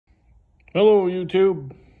Hello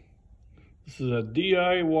YouTube, this is a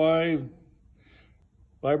DIY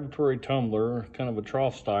vibratory tumbler, kind of a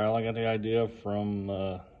trough style. I got the idea from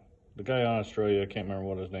the guy in Australia. I can't remember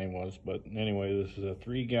what his name was, but anyway, this is a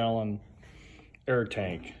 3-gallon air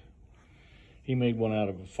tank. He made one out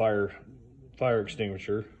of a fire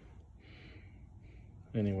extinguisher.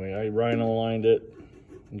 Anyway, I rhino lined it.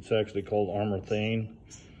 It's actually called armorthane.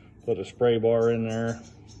 Put a spray bar in there.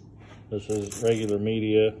 This is regular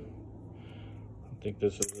media. I think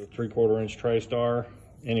this is a 3/4 inch TriStar.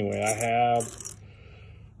 Anyway, I have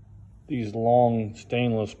these long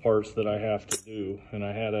stainless parts that I have to do, and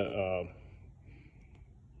I had a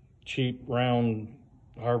cheap round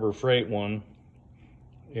Harbor Freight one,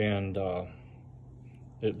 and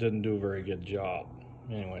it didn't do a very good job.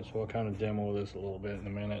 Anyway, so I'll kind of demo this a little bit in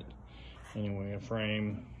a minute. Anyway, a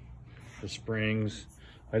frame, the springs.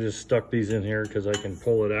 I just stuck these in here because I can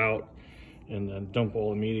pull it out and then dump all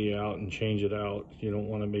the media out and change it out. You don't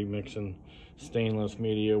want to be mixing stainless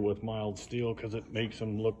media with mild steel because it makes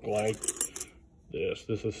them look like this.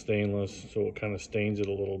 This is stainless, so it kind of stains it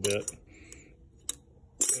a little bit.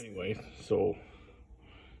 Anyway, so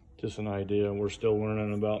just an idea. We're still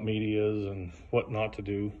learning about medias and what not to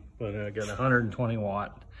do. But I got a 120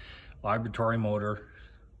 watt vibratory motor,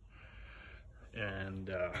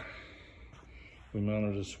 and we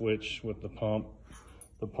mounted a switch with the pump.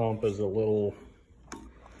 The pump is a little,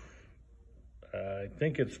 I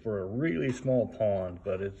think it's for a really small pond,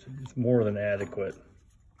 but it's more than adequate.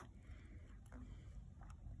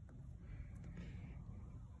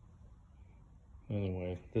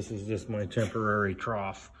 Anyway, this is just my temporary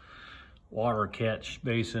trough water catch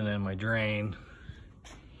basin and my drain.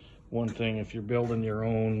 One thing, if you're building your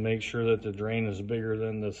own, make sure that the drain is bigger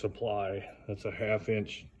than the supply. That's a 1/2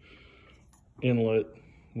 inch inlet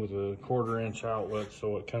with a 1/4 inch outlet,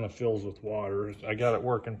 so it kind of fills with water. I got it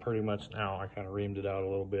working pretty much now. I kind of reamed it out a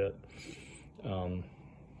little bit.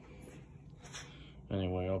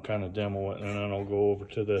 Anyway, I'll kind of demo it, and then I'll go over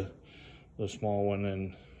to the small one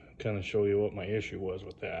and kind of show you what my issue was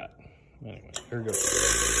with that. Anyway, here goes.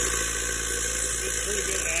 Get pretty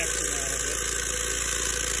good action out of it.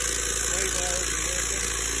 Spray bars are working.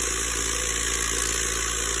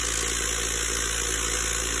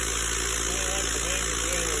 I like the hanger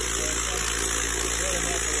jailers, so I'm trying to set them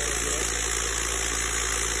up a little bit.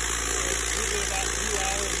 Usually about 2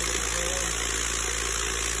 hours of each one.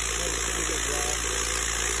 Does a pretty good job.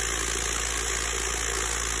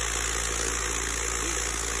 These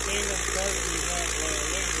stainless cartridges have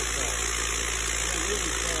laser salt. They're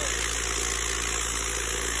really sharp.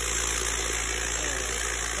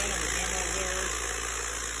 Kind of a demo there.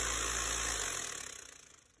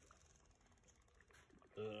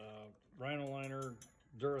 The rhino liner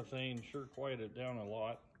Durethane sure quieted it down a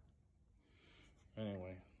lot.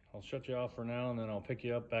 Anyway, I'll shut you off for now, and then I'll pick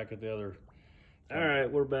you up back at the other. All right,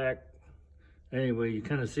 we're back. Anyway, you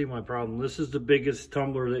kind of see my problem. This is the biggest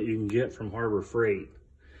tumbler that you can get from Harbor Freight.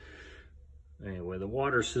 Anyway, the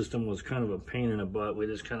water system was kind of a pain in the butt. We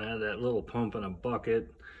just kind of had that little pump in a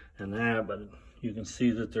bucket and that, but you can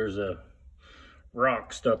see that there's a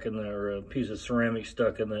rock stuck in there, or a piece of ceramic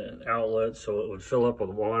stuck in the outlet, so it would fill up with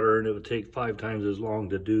water and it would take 5 times as long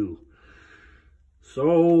to do.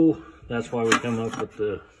 So that's why we come up with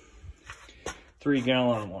the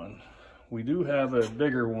 3-gallon one. We do have a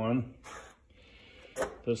bigger one.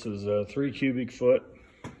 This is a 3 cubic foot.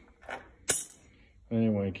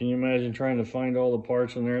 Anyway, can you imagine trying to find all the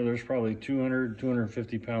parts in there? There's probably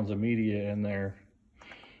 250 pounds of media in there.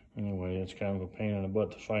 Anyway, it's kind of a pain in the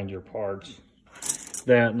butt to find your parts.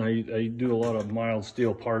 That, and I do a lot of mild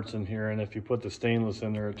steel parts in here, and if you put the stainless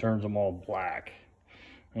in there, it turns them all black.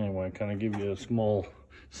 Anyway, kind of give you a small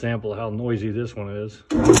sample of how noisy this one is.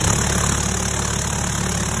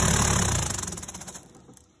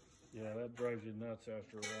 Yeah, that drives you nuts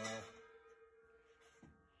after a while.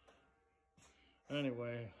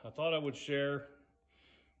 Anyway, I thought I would share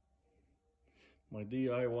my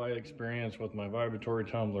DIY experience with my vibratory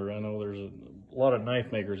tumbler. I know there's a lot of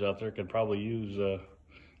knife makers out there could probably use a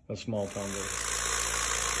small tumbler.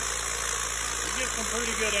 You get some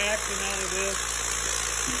pretty good action out of this.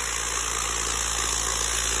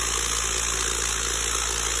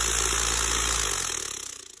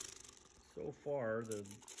 So far, the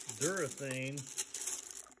Durethane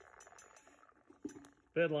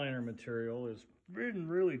bed liner material is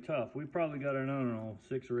really tough. We probably got, I don't know,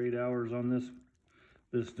 6 or 8 hours on this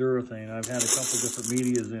Durethane. I've had a couple different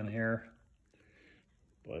medias in here,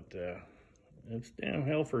 but it's damn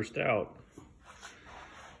hell for stout.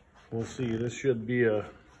 We'll see. This should be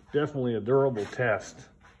definitely a durable test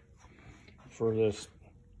for this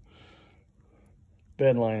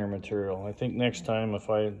bed liner material. I think next time if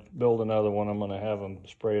I build another one, I'm going to have them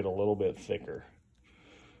spray it a little bit thicker.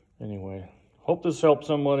 Anyway, hope this helped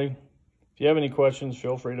somebody. If you have any questions,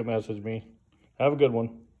 feel free to message me. Have a good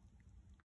one.